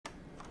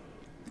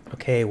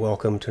Okay,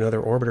 welcome to another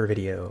Orbiter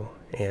video,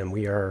 and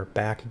we are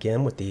back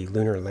again with the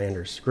Lunar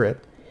Lander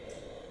script.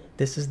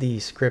 This is the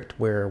script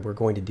where we're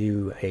going to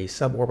do a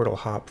suborbital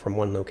hop from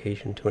one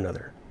location to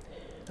another.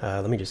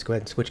 Let me just go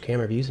ahead and switch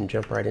camera views and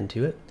jump right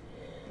into it.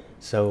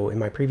 So in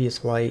my previous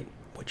flight,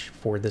 which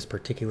for this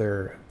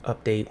particular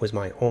update was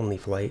my only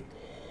flight,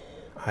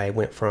 I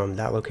went from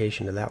that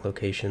location to that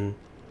location,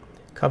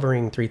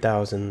 covering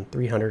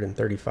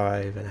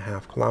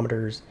 3,335.5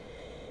 kilometers,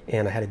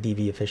 and I had a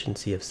DV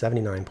efficiency of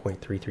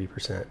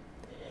 79.33%.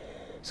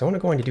 So what I'm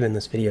going to do in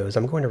this video is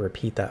I'm going to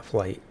repeat that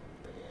flight.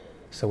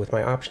 So with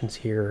my options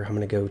here, I'm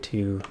going to go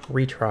to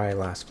retry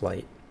last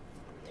flight.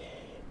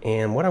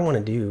 And what I want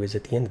to do is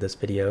at the end of this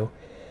video,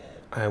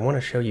 I want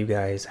to show you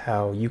guys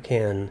how you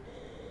can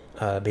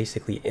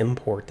basically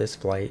import this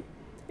flight,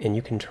 and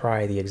you can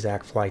try the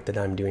exact flight that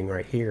I'm doing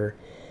right here,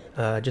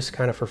 just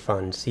kind of for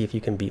fun, see if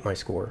you can beat my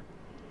score.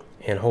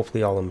 And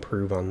hopefully I'll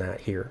improve on that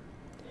here.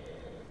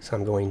 So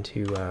I'm going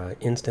to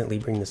instantly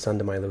bring the sun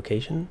to my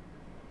location.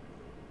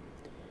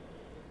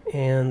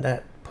 And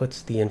that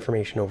puts the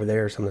information over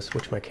there, so I'm going to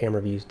switch my camera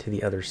views to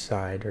the other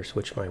side, or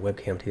switch my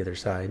webcam to the other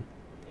side.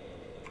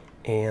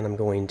 And I'm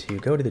going to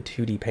go to the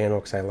 2D panel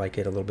because I like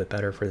it a little bit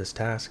better for this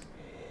task.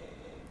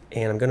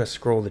 And I'm going to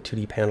scroll the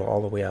 2D panel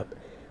all the way up.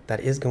 That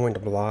is going to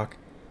block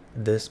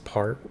this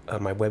part.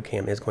 My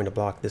webcam is going to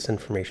block this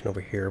information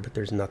over here, but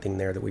there's nothing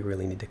there that we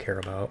really need to care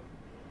about.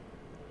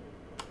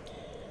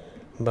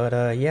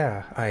 But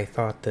yeah, I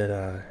thought that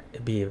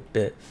it'd be a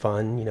bit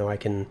fun. You know, I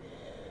can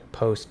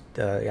post,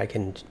 I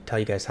can tell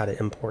you guys how to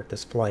import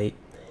this flight,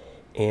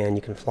 and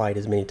you can fly it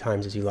as many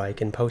times as you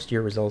like, and post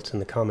your results in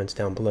the comments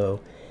down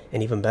below.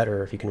 And even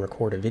better, if you can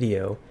record a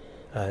video,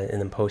 and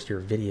then post your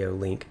video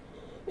link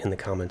in the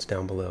comments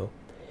down below.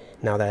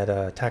 Now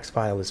that text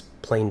file is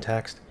plain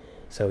text,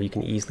 so you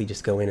can easily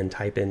just go in and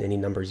type in any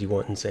numbers you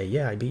want and say,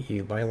 yeah, I beat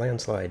you by a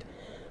landslide.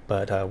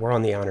 But we're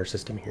on the honor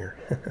system here.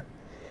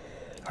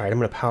 Alright, I'm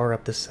going to power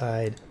up this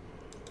side,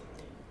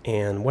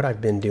 and what I've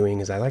been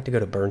doing is I like to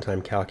go to burn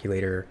time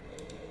calculator,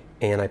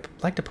 and I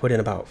like to put in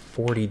about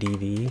 40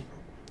 dV,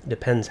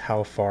 depends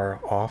how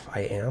far off I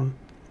am,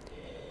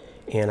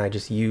 and I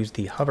just use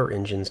the hover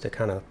engines to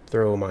kind of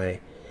throw my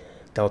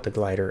Delta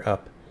glider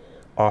up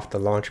off the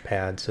launch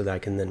pad so that I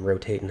can then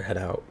rotate and head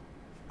out.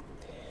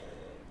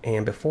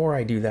 And before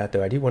I do that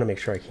though, I do want to make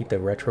sure I keep the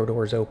retro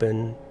doors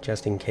open,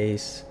 just in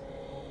case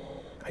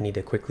I need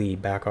to quickly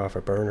back off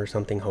or burn or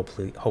something.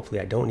 Hopefully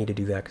I don't need to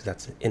do that because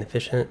that's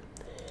inefficient.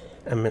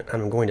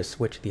 I'm going to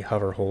switch the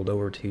hover hold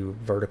over to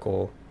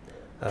vertical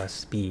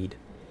speed.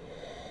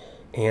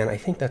 And I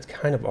think that's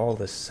kind of all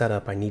the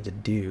setup I need to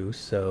do,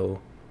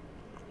 so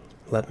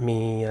let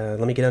me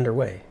get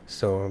underway.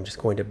 So I'm just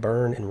going to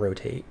burn and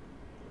rotate.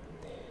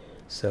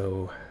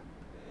 So,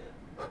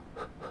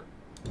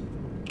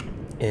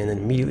 and then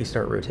immediately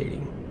start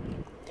rotating.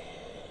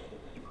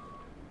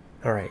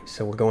 Alright,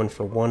 so we're going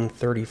for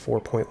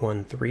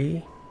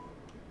 134.13,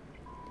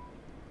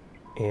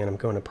 and I'm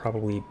going to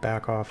probably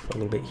back off a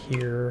little bit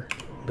here,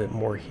 a bit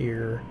more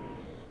here,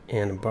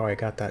 and boy, I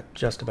got that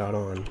just about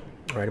on,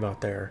 right about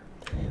there.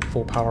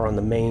 Full power on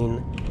the main.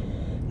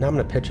 Now I'm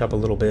going to pitch up a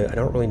little bit. I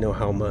don't really know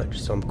how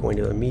much, so I'm going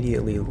to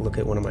immediately look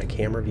at one of my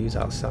camera views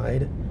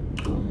outside,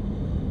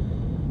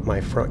 my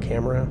front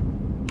camera,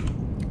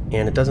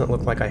 and it doesn't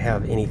look like I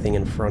have anything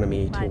in front of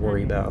me to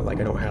worry about.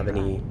 Like I don't have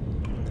any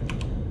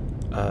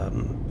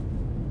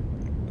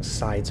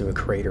sides of a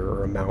crater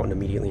or a mountain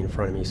immediately in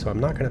front of me, so I'm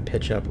not going to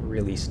pitch up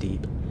really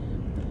steep.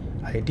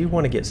 I do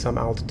want to get some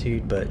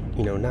altitude, but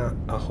you know, not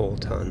a whole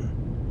ton.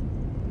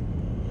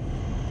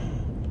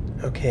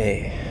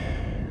 Okay,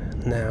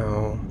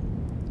 now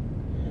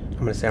I'm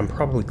going to say I'm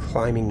probably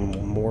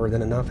climbing more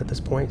than enough at this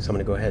point, so I'm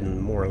going to go ahead and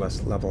more or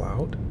less level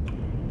out.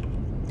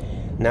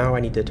 Now I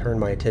need to turn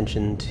my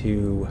attention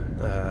to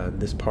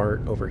this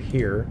part over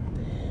here,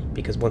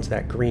 because once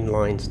that green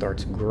line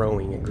starts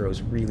growing, it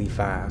grows really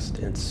fast,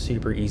 and it's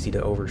super easy to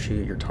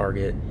overshoot your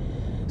target.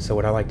 So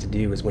what I like to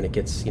do is when it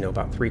gets, you know,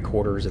 about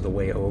 3/4 of the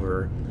way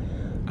over,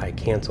 I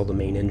cancel the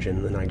main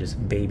engine, and I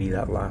just baby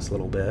that last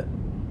little bit.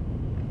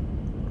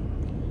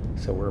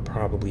 So we're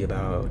probably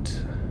about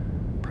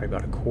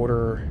a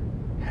quarter,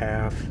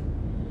 half,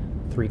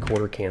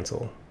 3/4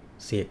 cancel.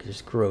 See, it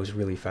just grows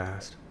really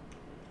fast.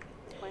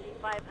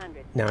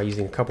 2500. Now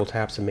using a couple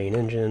taps of main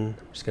engine,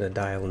 I'm just going to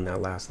dial in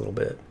that last little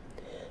bit.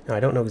 Now I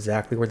don't know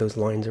exactly where those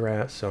lines are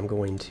at, so I'm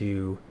going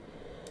to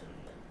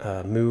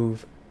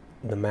move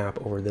the map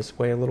over this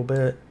way a little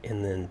bit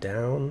and then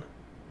down.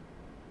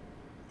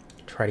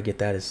 Try to get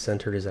that as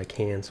centered as I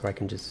can so I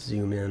can just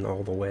zoom in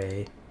all the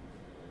way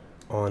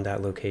on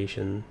that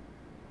location.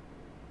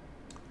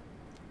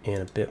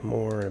 And a bit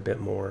more and a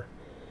bit more.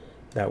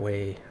 That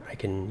way I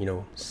can, you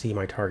know, see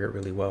my target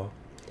really well.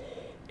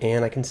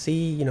 And I can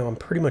see, you know, I'm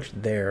pretty much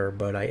there,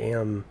 but I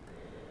am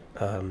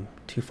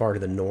too far to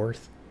the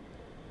north.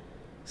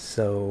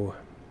 So,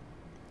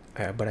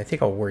 but I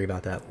think I'll worry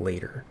about that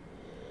later.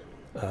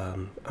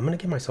 I'm going to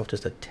give myself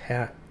just a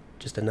tap,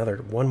 just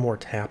one more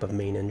tap of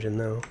main engine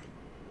though.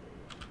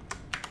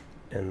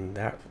 And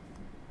that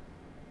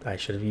I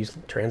should have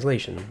used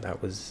translation.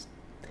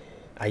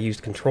 I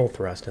used control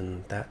thrust,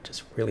 and that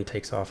just really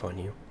takes off on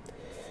you.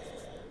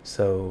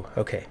 So,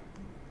 okay.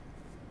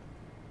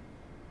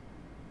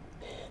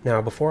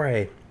 Now, before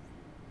I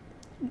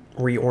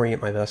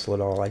reorient my vessel at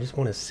all, I just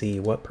want to see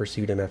what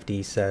Pursuit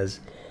MFD says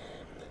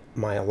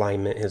my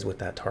alignment is with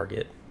that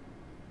target.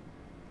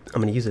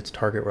 I'm going to use its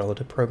target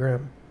relative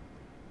program,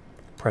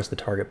 press the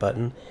target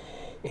button,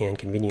 and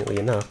conveniently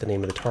enough, the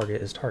name of the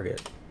target is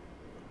target.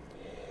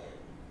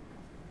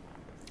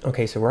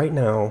 Okay, so right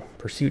now,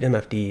 Pursuit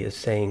MFD is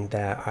saying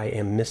that I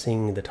am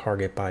missing the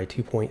target by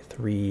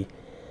 2.3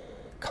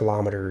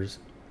 kilometers,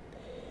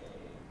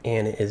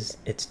 and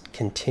it's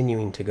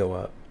continuing to go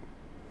up.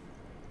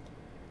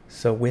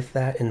 So with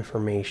that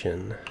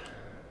information,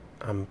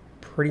 I'm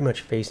pretty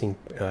much facing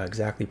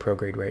exactly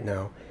prograde right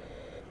now,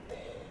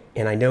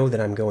 and I know that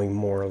I'm going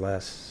more or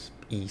less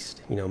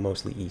east,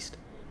 mostly east.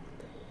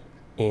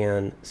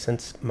 And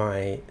since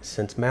map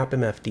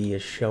MFD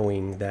is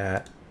showing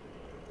that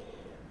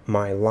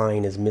my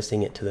line is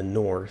missing it to the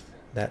north,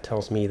 that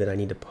tells me that I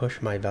need to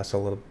push my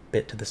vessel a little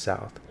bit to the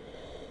south.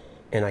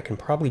 And I can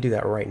probably do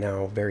that right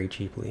now very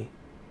cheaply.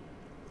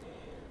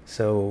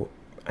 So,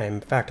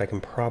 in fact, I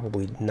can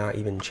probably not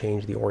even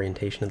change the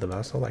orientation of the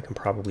vessel. I can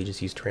probably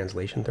just use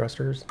translation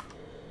thrusters.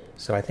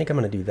 So I think I'm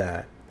going to do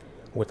that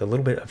with a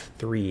little bit of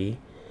 3,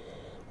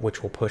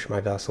 which will push my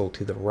vessel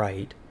to the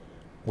right,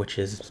 which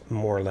is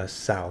more or less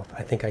south.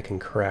 I think I can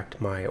correct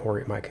my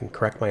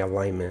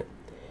alignment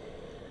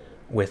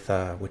with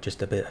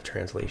just a bit of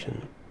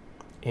translation.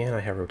 And I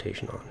have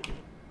rotation on,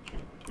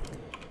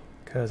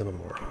 because I'm a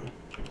moron.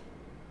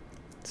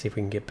 Let's see if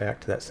we can get back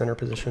to that center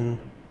position.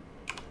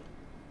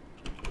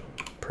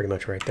 Pretty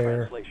much right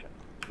there.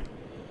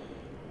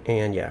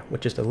 And yeah,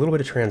 with just a little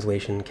bit of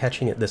translation,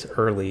 catching it this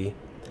early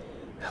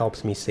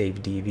helps me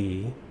save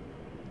DV.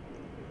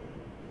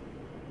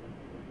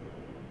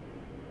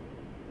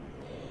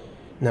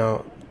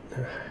 Now,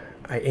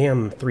 I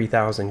am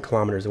 3,000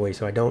 kilometers away,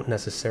 so I don't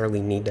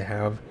necessarily need to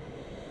have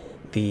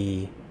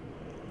the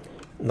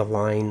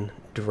line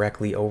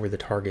directly over the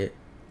target,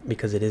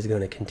 because it is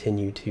going to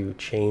continue to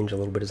change a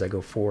little bit as I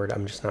go forward.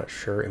 I'm just not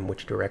sure in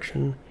which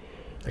direction.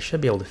 I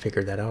should be able to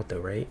figure that out though,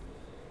 right?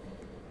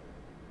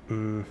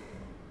 No.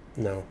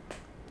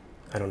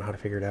 I don't know how to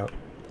figure it out.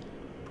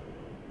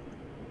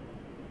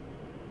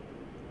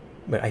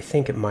 But I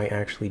think it might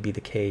actually be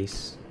the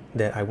case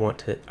that I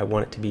want it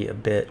to be a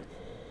bit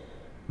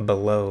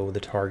below the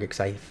target, because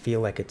I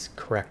feel like it's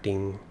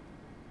correcting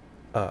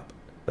up.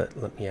 But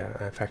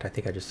yeah, in fact, I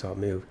think I just saw it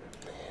move.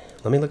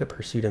 Let me look at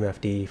Pursuit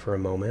MFD for a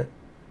moment.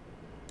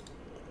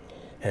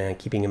 And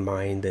keeping in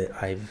mind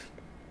that I've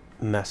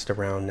messed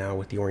around now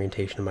with the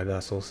orientation of my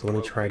vessel, so let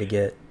me try to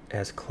get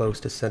as close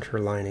to center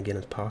line again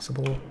as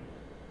possible.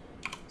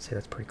 Say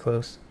that's pretty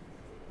close.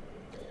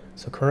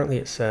 So currently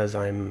it says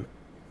I'm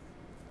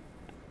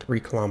 3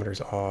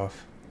 kilometers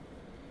off,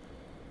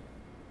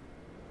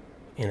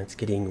 and it's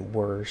getting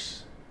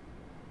worse.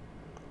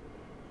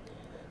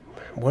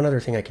 One other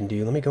thing I can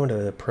do, let me go into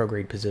the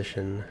prograde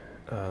position.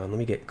 Let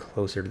me get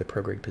closer to the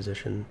prograde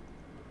position.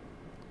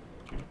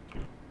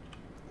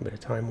 A bit of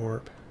time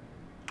warp,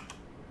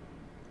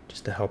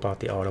 just to help out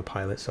the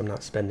autopilot, so I'm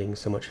not spending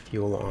so much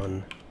fuel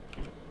on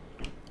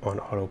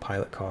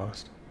autopilot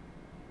cost.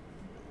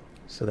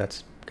 So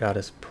that's got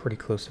us pretty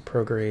close to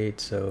prograde,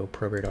 so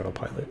prograde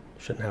autopilot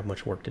shouldn't have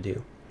much work to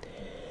do.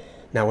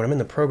 Now when I'm in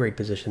the prograde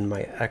position,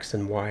 my X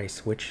and Y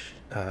switch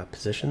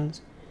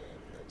positions,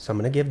 so I'm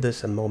going to give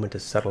this a moment to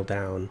settle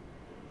down,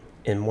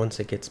 and once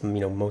it gets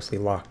mostly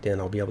locked in,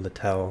 I'll be able to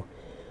tell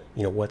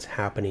what's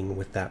happening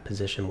with that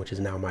position, which is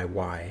now my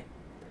Y.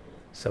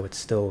 So it's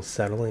still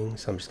settling,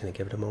 so I'm just going to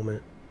give it a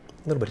moment.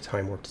 A little bit of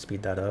time work to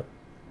speed that up.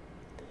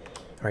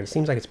 Alright, it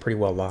seems like it's pretty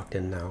well locked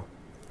in now.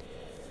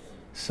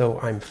 So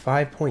I'm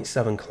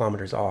 5.7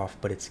 kilometers off,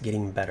 but it's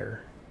getting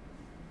better.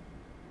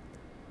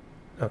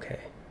 Okay,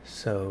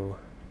 so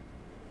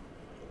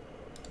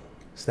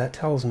that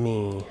tells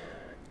me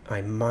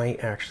I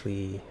might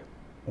actually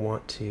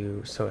want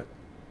to... So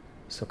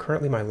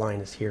currently my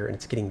line is here, and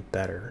it's getting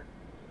better.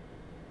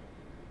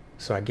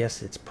 So I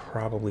guess it's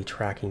probably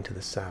tracking to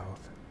the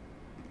south.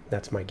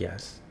 That's my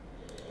guess.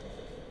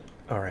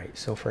 Alright,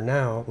 so for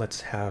now,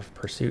 let's have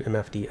Pursuit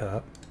MFD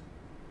up.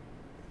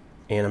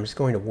 And I'm just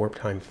going to warp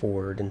time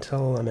forward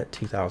until I'm at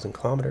 2,000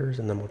 kilometers,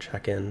 and then we'll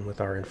check in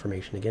with our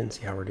information again,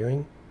 see how we're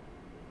doing.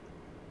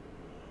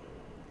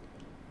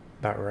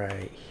 About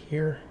right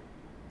here.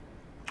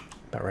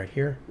 About right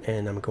here.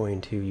 And I'm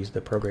going to use the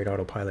prograde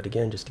autopilot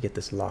again just to get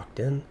this locked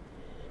in.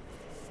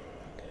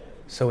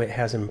 So it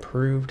has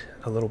improved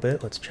a little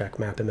bit. Let's check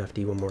map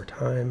MFD one more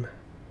time.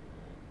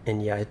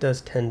 And yeah, it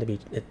does tend to be,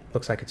 it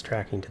looks like it's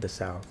tracking to the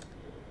south.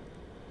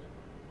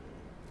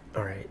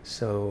 Alright,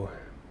 so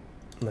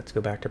let's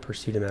go back to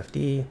Pursuit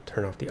MFD,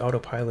 turn off the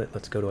autopilot,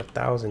 let's go to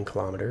 1,000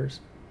 kilometers.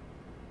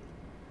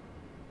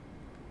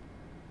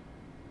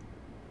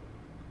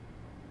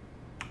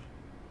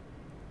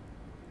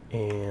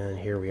 And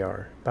here we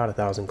are, about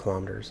 1,000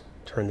 kilometers.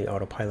 Turn the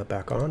autopilot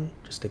back on,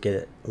 just to get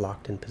it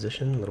locked in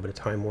position, a little bit of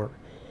time warp.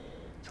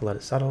 to let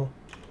it settle.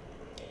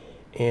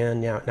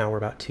 And now we're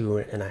about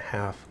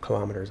 2.5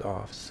 kilometers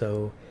off.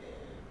 So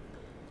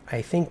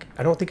I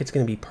don't think it's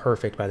going to be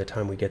perfect by the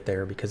time we get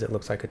there, because it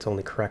looks like it's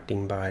only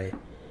correcting by,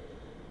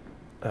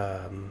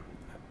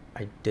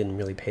 I didn't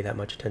really pay that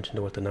much attention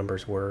to what the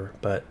numbers were,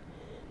 but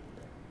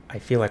I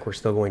feel like we're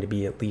still going to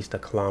be at least a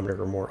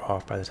kilometer or more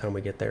off by the time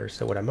we get there.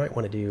 So what I might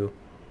want to do,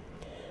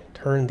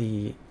 turn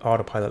the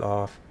autopilot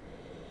off,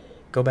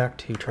 go back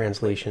to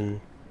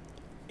translation,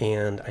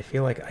 and I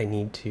feel like I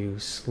need to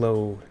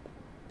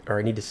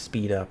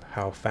speed up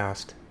how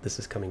fast this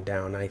is coming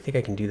down. And I think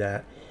I can do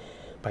that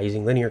by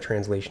using linear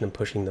translation and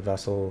pushing the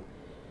vessel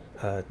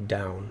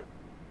down.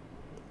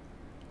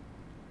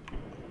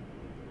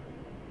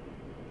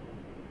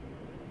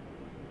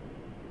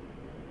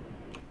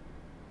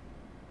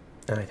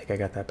 And I think I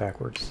got that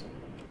backwards.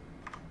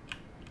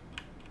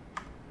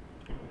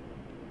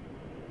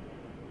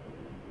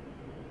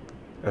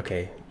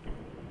 Okay,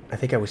 I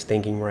think I was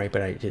thinking right,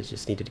 but I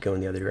just needed to go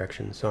in the other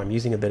direction. So I'm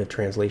using a bit of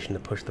translation to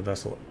push the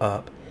vessel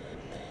up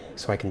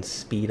so I can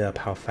speed up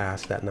how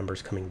fast that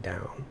number's coming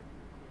down.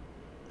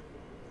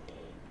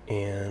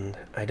 And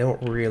I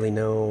don't really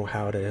know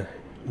how to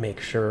make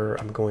sure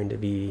I'm going to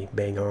be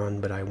bang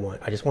on, but I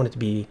just want it to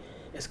be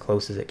as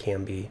close as it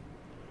can be.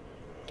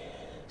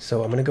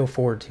 So I'm going to go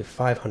forward to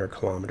 500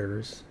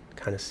 kilometers,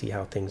 kind of see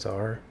how things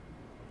are.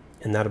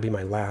 And that'll be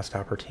my last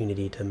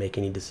opportunity to make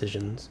any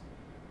decisions.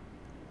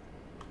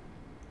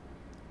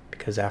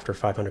 Because after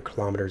 500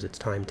 kilometers, it's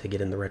time to get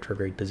in the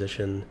retrograde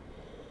position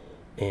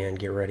and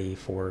get ready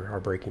for our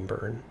braking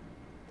burn.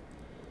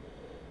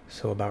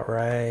 So about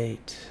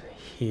right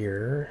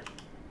here,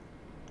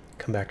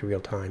 come back to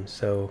real time.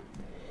 So,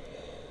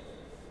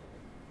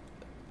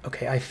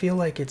 okay, I feel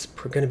like it's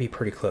going to be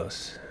pretty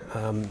close.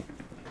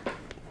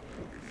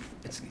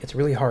 It's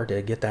really hard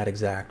to get that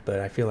exact, but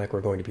I feel like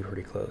we're going to be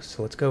pretty close.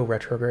 So let's go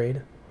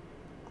retrograde.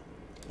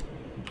 A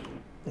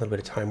little bit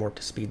of time warp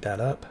to speed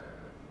that up.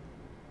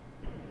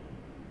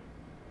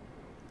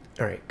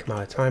 Alright, come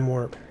out of time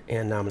warp,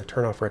 and now I'm going to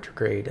turn off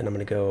retrograde, and I'm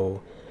going to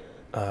go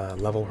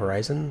level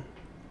horizon.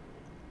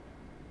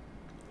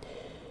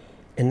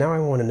 And now I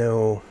want to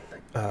know,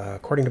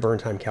 according to burn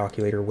time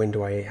calculator,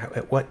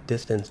 at what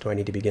distance do I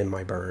need to begin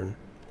my burn?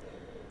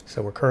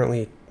 So we're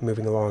currently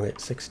moving along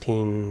at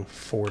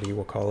 1640,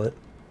 we'll call it.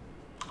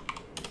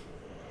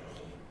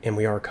 And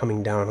we are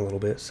coming down a little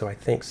bit, so I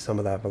think some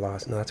of that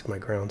velocity, no, that's my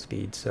ground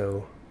speed,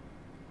 so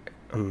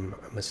I'm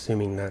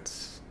assuming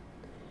that's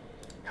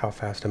how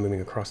fast I'm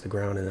moving across the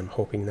ground, and I'm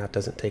hoping that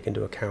doesn't take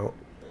into account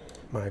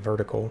my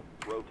vertical.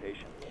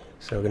 Rotation.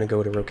 So I'm going to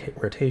go to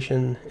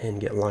rotation and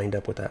get lined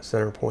up with that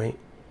center point.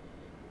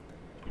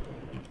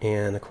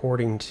 And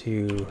according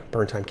to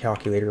burn time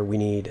calculator, we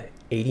need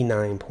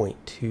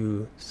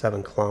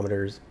 89.27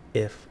 kilometers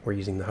if we're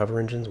using the hover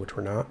engines, which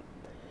we're not.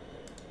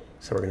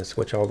 So we're going to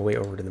switch all the way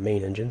over to the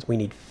main engines. We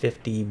need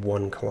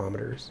 51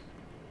 kilometers.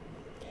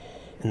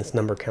 And this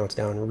number counts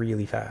down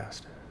really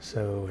fast,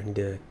 so I need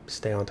to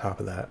stay on top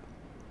of that.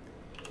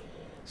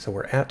 So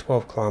we're at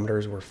 12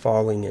 kilometers, we're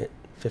falling at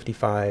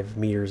 55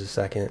 meters a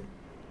second,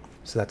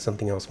 so that's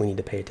something else we need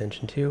to pay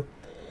attention to.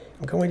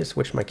 I'm going to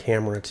switch my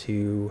camera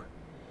to,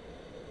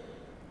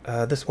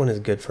 this one is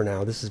good for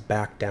now. This is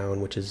back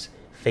down, which is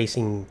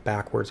facing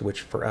backwards,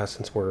 which for us,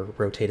 since we're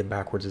rotated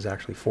backwards, is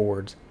actually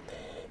forwards.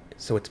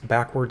 So it's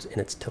backwards and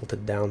it's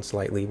tilted down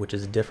slightly, which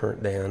is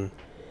different than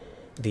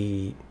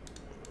the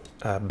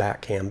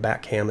back cam.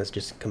 Back cam is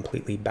just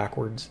completely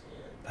backwards.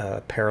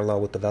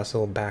 Parallel with the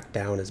vessel. Back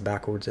down is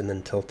backwards and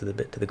then tilted a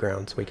bit to the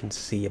ground so we can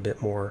see a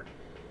bit more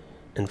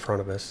in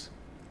front of us.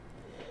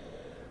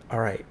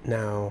 Alright,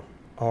 now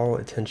all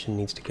attention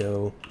needs to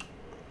go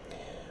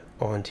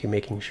on to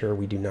making sure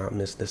we do not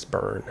miss this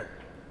burn.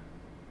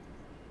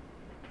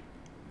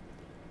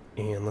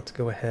 And let's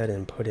go ahead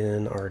and put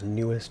in our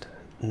newest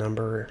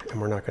number,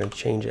 and we're not going to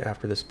change it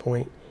after this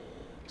point.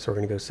 So we're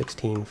going to go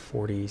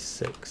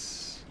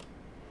 1646.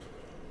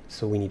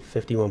 So we need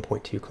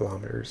 51.2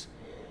 kilometers.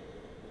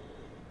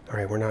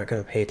 Alright, we're not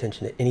going to pay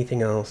attention to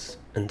anything else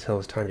until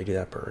it's time to do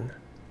that burn.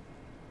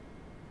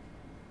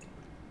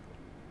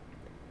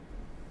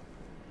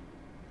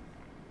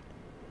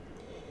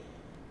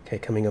 Okay,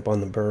 coming up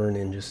on the burn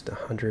in just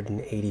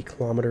 180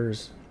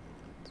 kilometers.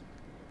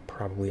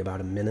 Probably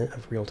about a minute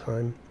of real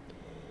time.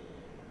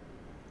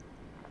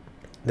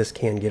 This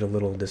can get a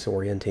little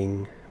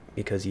disorienting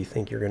because you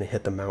think you're going to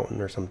hit the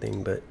mountain or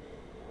something, but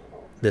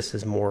this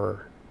is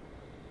more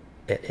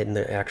in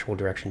the actual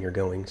direction you're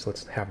going, so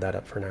let's have that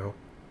up for now.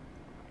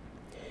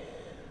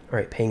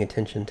 Alright, paying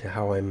attention to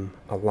how I'm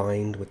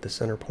aligned with the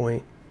center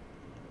point.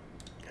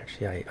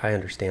 Actually, I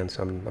understand,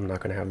 so I'm not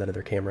going to have that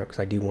other camera up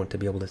because I do want to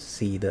be able to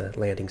see the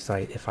landing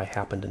site if I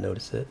happen to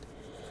notice it.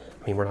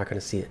 I mean, we're not going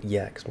to see it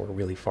yet because we're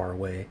really far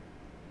away.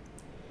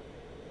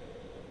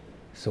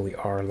 So we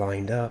are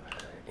lined up,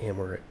 and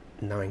we're at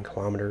 9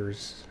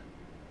 kilometers.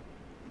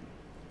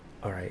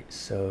 Alright,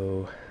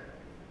 so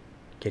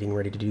getting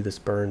ready to do this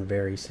burn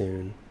very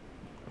soon.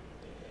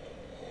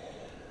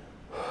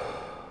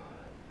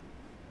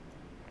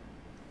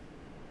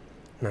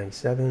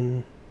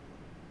 $97,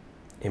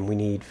 and we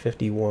need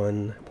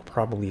 51. We'll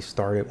probably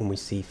start it when we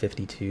see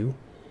 52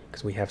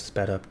 because we have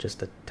sped up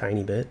just a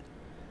tiny bit.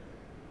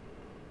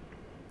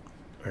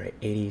 All right,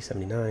 80,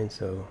 79,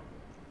 so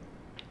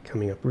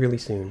coming up really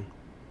soon.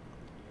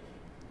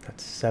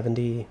 That's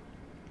 70.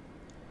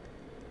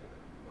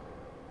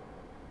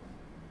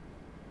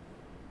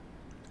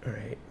 All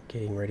right,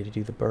 getting ready to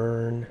do the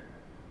burn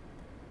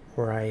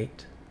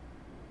right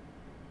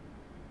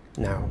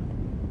now.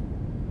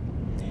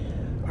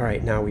 All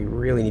right, now we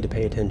really need to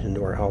pay attention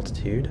to our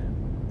altitude.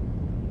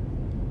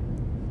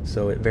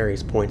 So at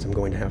various points I'm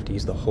going to have to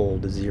use the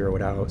hold to zero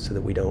it out so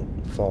that we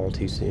don't fall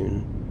too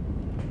soon.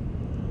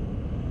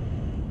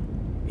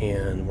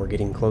 And we're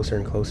getting closer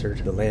and closer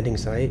to the landing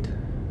site.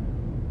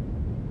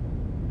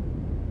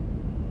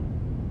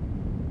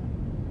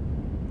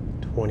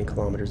 "20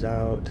 kilometers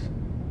out.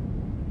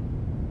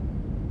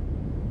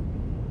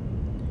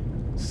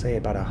 Say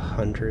about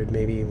 100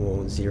 maybe.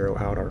 We'll zero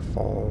out our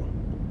fall.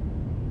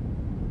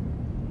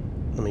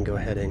 Let me go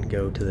ahead and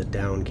go to the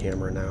down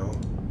camera now.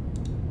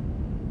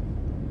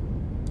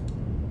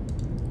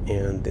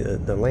 And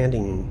the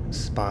landing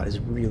spot is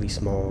really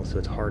small, so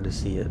it's hard to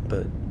see it,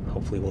 but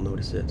hopefully we'll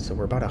notice it. So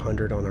we're about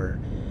 100 on our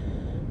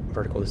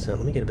vertical descent.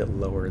 Let me get a bit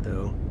lower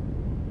though.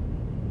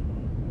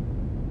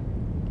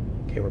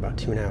 Okay, we're about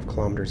 2.5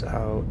 kilometers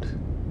out.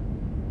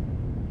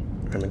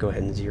 I'm gonna go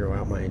ahead and zero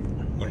out my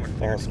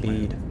fall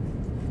speed.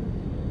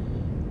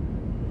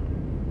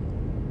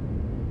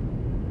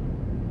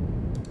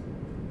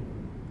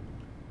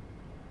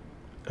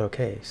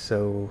 Okay,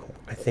 so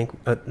I think,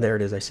 there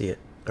it is, I see it.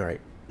 All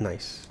right,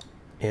 nice.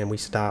 And we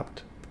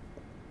stopped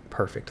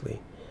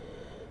perfectly.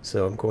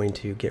 So I'm going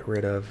to get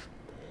rid of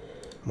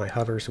my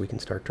hover so we can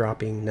start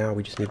dropping. Now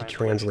we just need to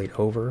translate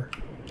over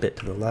a bit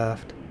to the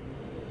left.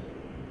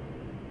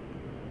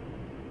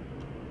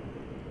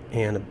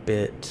 And a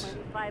bit...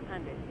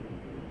 2,500.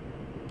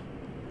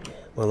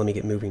 Well, let me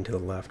get moving to the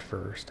left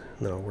first,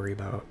 and then I'll worry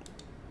about...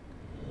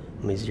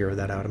 Let me zero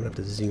that out. I'm going to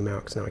have to zoom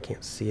out because now I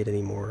can't see it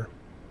anymore.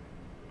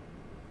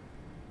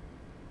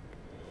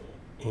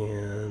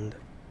 And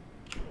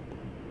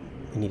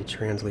we need to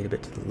translate a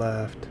bit to the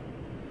left.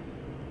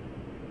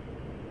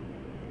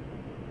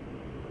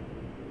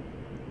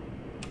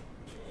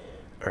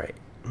 Alright,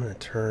 I'm going to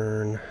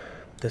turn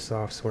this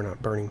off so we're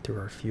not burning through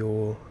our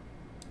fuel.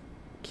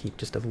 Keep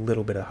just a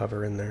little bit of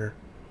hover in there.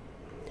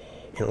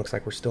 And it looks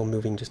like we're still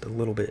moving just a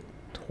little bit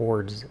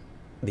towards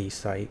the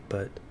site,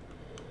 but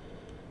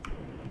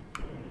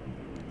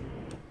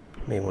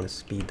may want to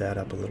speed that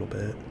up a little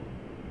bit.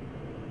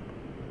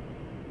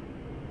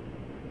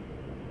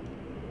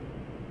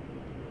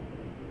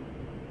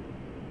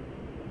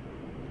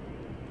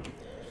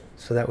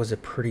 So that was a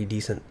pretty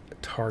decent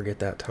target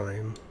that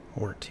time.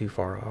 Weren't too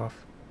far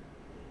off.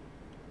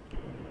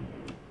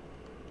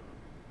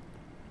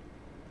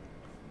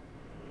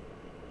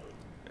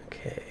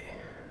 Okay,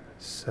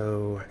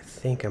 so I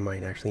think I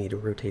might actually need to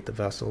rotate the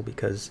vessel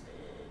because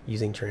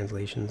using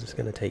translations is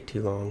going to take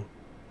too long.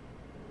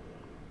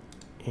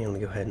 And let me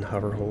go ahead and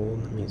hover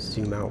hold. Let me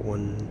zoom out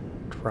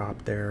one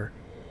drop there.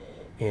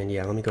 And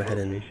yeah, let me go ahead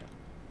and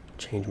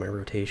change my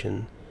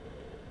rotation.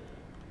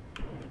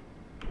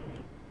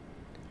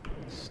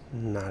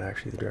 Not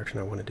actually the direction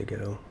I wanted to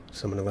go,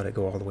 so I'm going to let it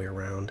go all the way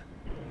around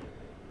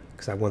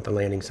because I want the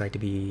landing site to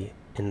be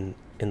at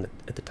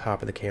the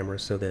top of the camera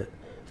so that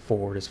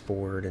forward is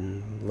forward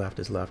and left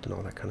is left and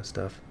all that kind of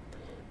stuff.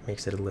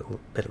 Makes it a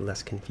little bit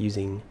less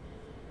confusing.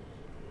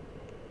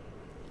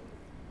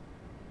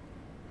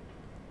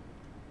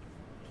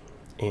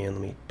 And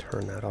let me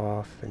turn that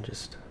off and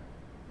just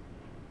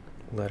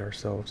let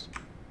ourselves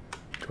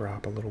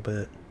drop a little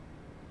bit.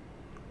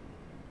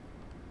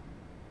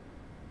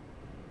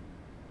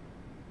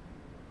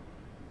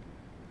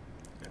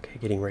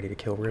 Getting ready to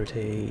kill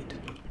rotate.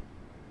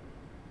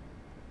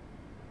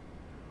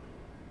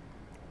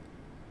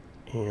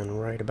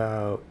 And right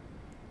about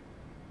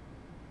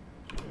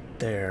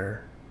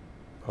there,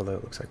 although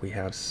it looks like we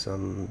have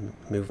some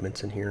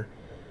movements in here.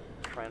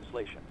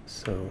 Translation.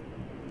 So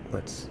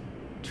let's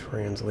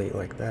translate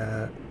like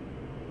that.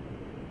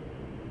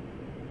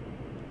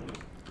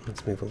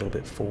 Let's move a little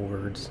bit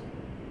forwards.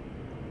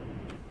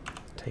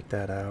 Take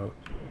that out.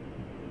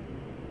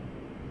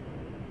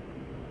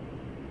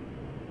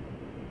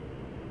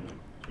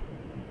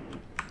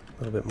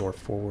 A little bit more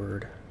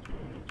forward.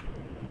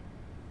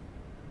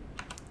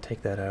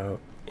 Take that out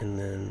and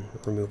then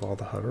remove all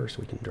the hover so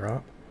we can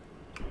drop.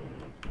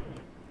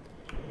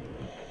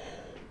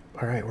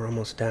 Alright, we're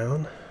almost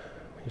down.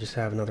 We just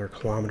have another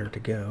kilometer to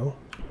go.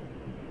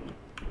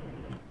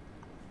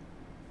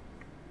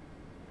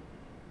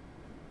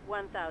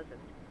 1,000.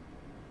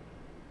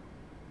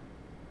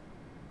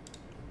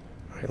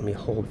 Alright, let me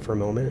hold for a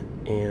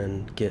moment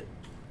and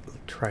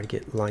try to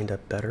get lined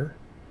up better.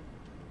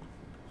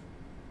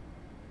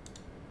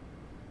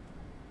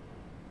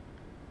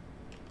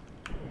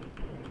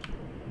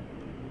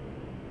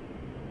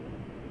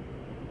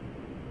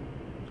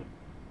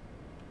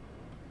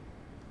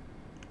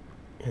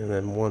 And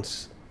then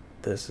once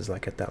this is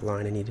like at that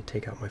line, I need to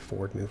take out my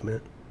forward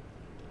movement.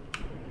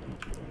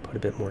 put a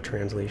bit more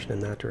translation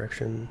in that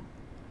direction.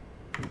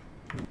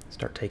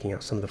 Start taking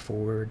out some of the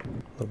forward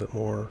a little bit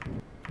more.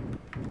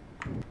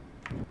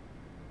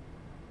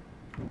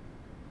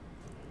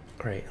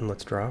 Alright, and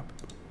let's drop.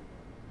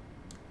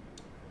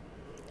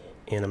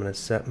 And I'm going to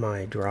set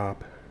my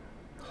drop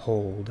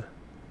hold.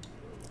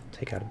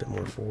 Take out a bit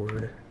more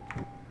forward.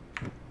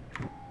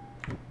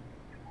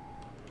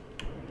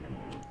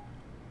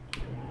 A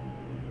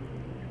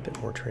bit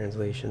more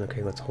translation.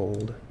 Okay, let's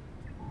hold.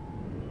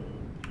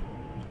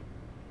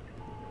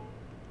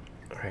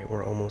 Alright,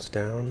 we're almost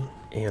down.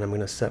 And I'm going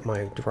to set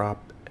my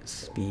drop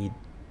speed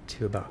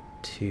to about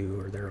 2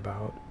 or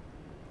thereabout.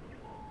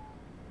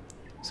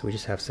 So we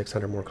just have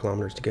 600 more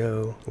kilometers to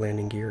go.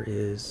 Landing gear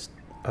is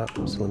up,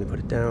 so let me put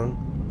it down.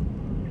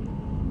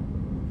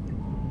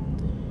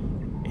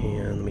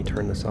 And let me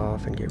turn this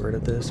off and get rid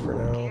of this for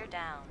now. Gear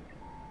down.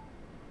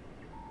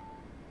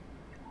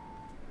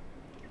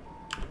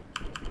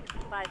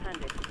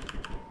 500.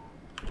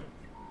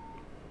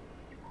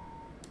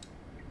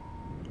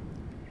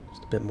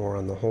 Just a bit more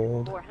on the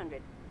hold.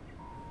 400.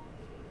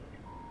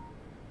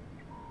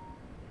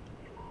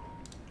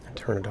 And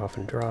turn it off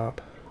and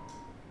drop.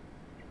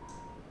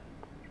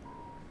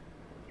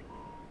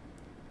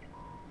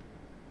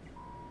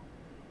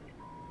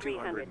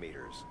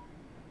 Meters.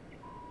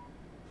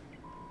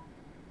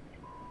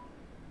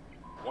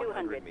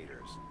 200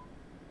 meters.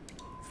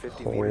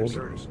 50 Hold.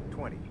 meters.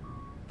 20.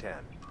 10.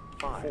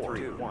 5. 4.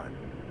 2. 1.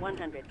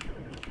 100.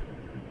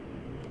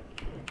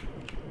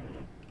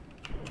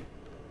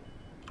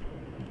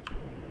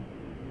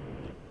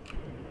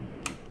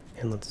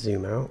 And let's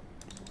zoom out.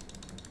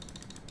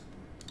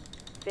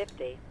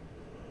 50.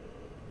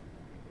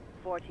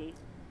 40.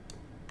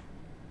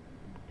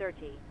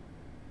 30.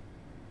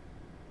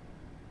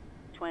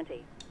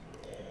 20.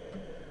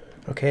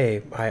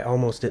 Okay, I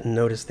almost didn't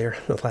notice there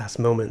in the last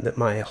moment that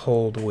my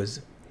hold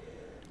was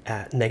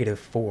at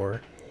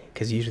 -4,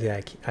 because usually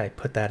I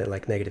put that at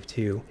like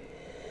 -2.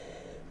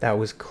 That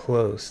was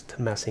close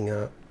to messing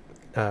up.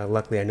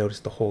 Luckily, I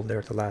noticed the hold there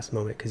at the last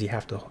moment, because you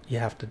have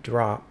to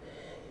drop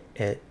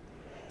at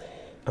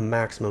a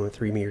maximum of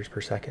 3 meters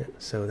per second.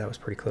 So that was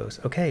pretty close.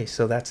 Okay,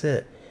 so that's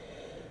it.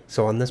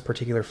 So on this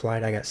particular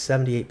flight, I got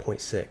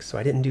 78.6. So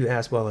I didn't do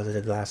as well as I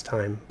did last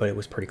time, but it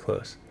was pretty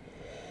close.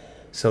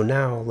 So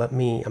now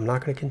I'm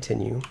not going to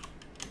continue,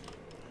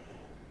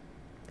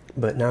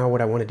 but now what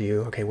I want to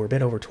do, okay, we're a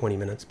bit over 20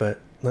 minutes, but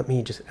let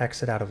me just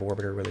exit out of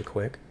orbiter really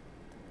quick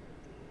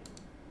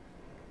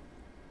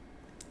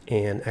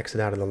and exit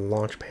out of the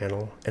launch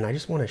panel. And I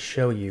just want to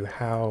show you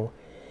how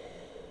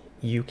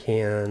you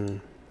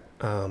can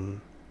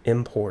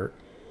import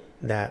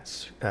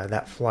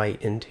that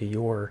flight into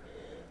your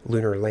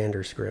Lunar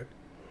Lander script.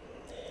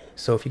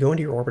 So if you go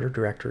into your orbiter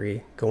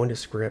directory, go into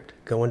script,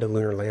 go into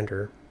Lunar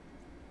Lander,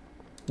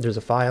 there's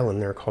a file in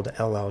there called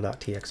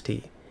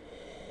ll.txt.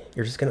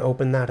 You're just going to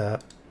open that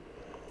up,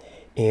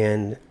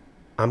 and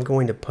I'm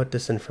going to put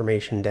this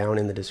information down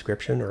in the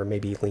description, or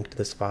maybe link to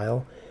this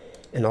file,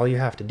 and all you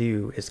have to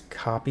do is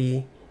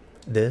copy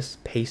this,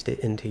 paste it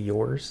into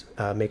yours,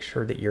 make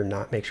sure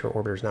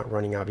orbiter's not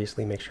running,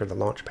 obviously make sure the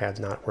launch pad's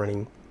not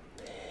running,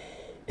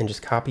 and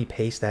just copy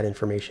paste that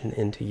information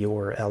into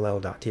your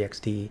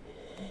ll.txt,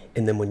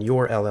 and then when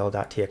your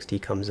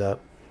ll.txt comes up,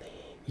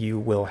 you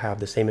will have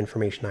the same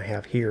information I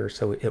have here,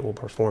 so it will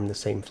perform the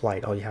same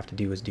flight. All you have to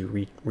do is do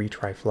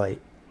retry flight.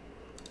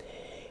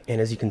 And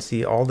as you can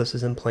see, all this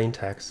is in plain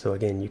text, so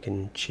again, you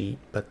can cheat,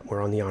 but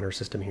we're on the honor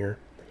system here.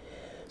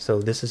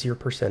 So this is your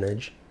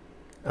percentage.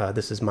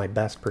 This is my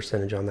best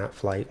percentage on that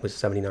flight, was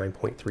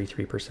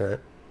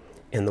 79.33%,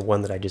 and the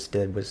one that I just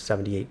did was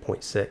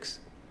 78.6.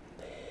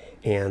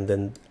 And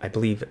then I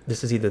believe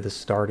this is either the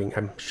starting,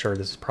 I'm sure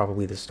this is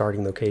probably the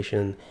starting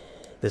location,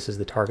 this is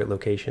the target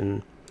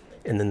location,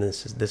 and then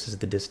this is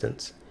the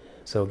distance.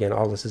 So again,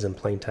 all this is in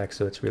plain text,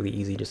 so it's really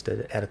easy just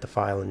to edit the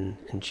file and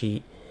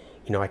cheat.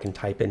 You know, I can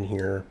type in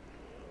here,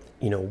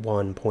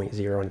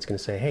 1.0, and it's going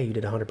to say, hey, you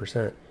did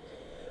 100%.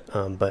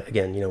 But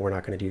again, we're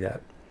not going to do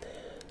that.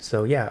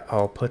 So yeah,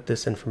 I'll put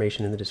this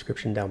information in the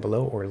description down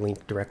below, or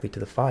link directly to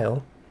the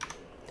file.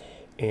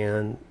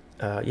 And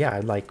yeah,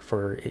 I'd like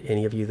for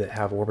any of you that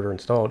have Orbiter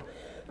installed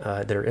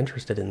that are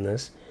interested in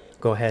this,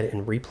 go ahead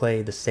and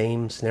replay the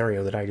same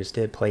scenario that I just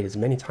did, play it as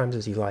many times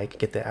as you like,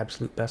 get the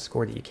absolute best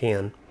score that you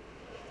can,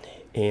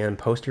 and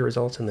post your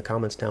results in the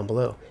comments down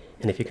below.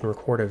 And if you can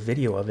record a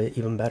video of it,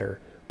 even better,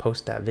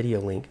 post that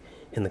video link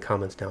in the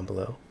comments down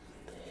below.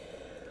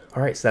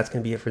 Alright, so that's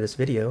going to be it for this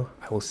video.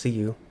 I will see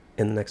you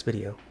in the next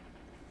video.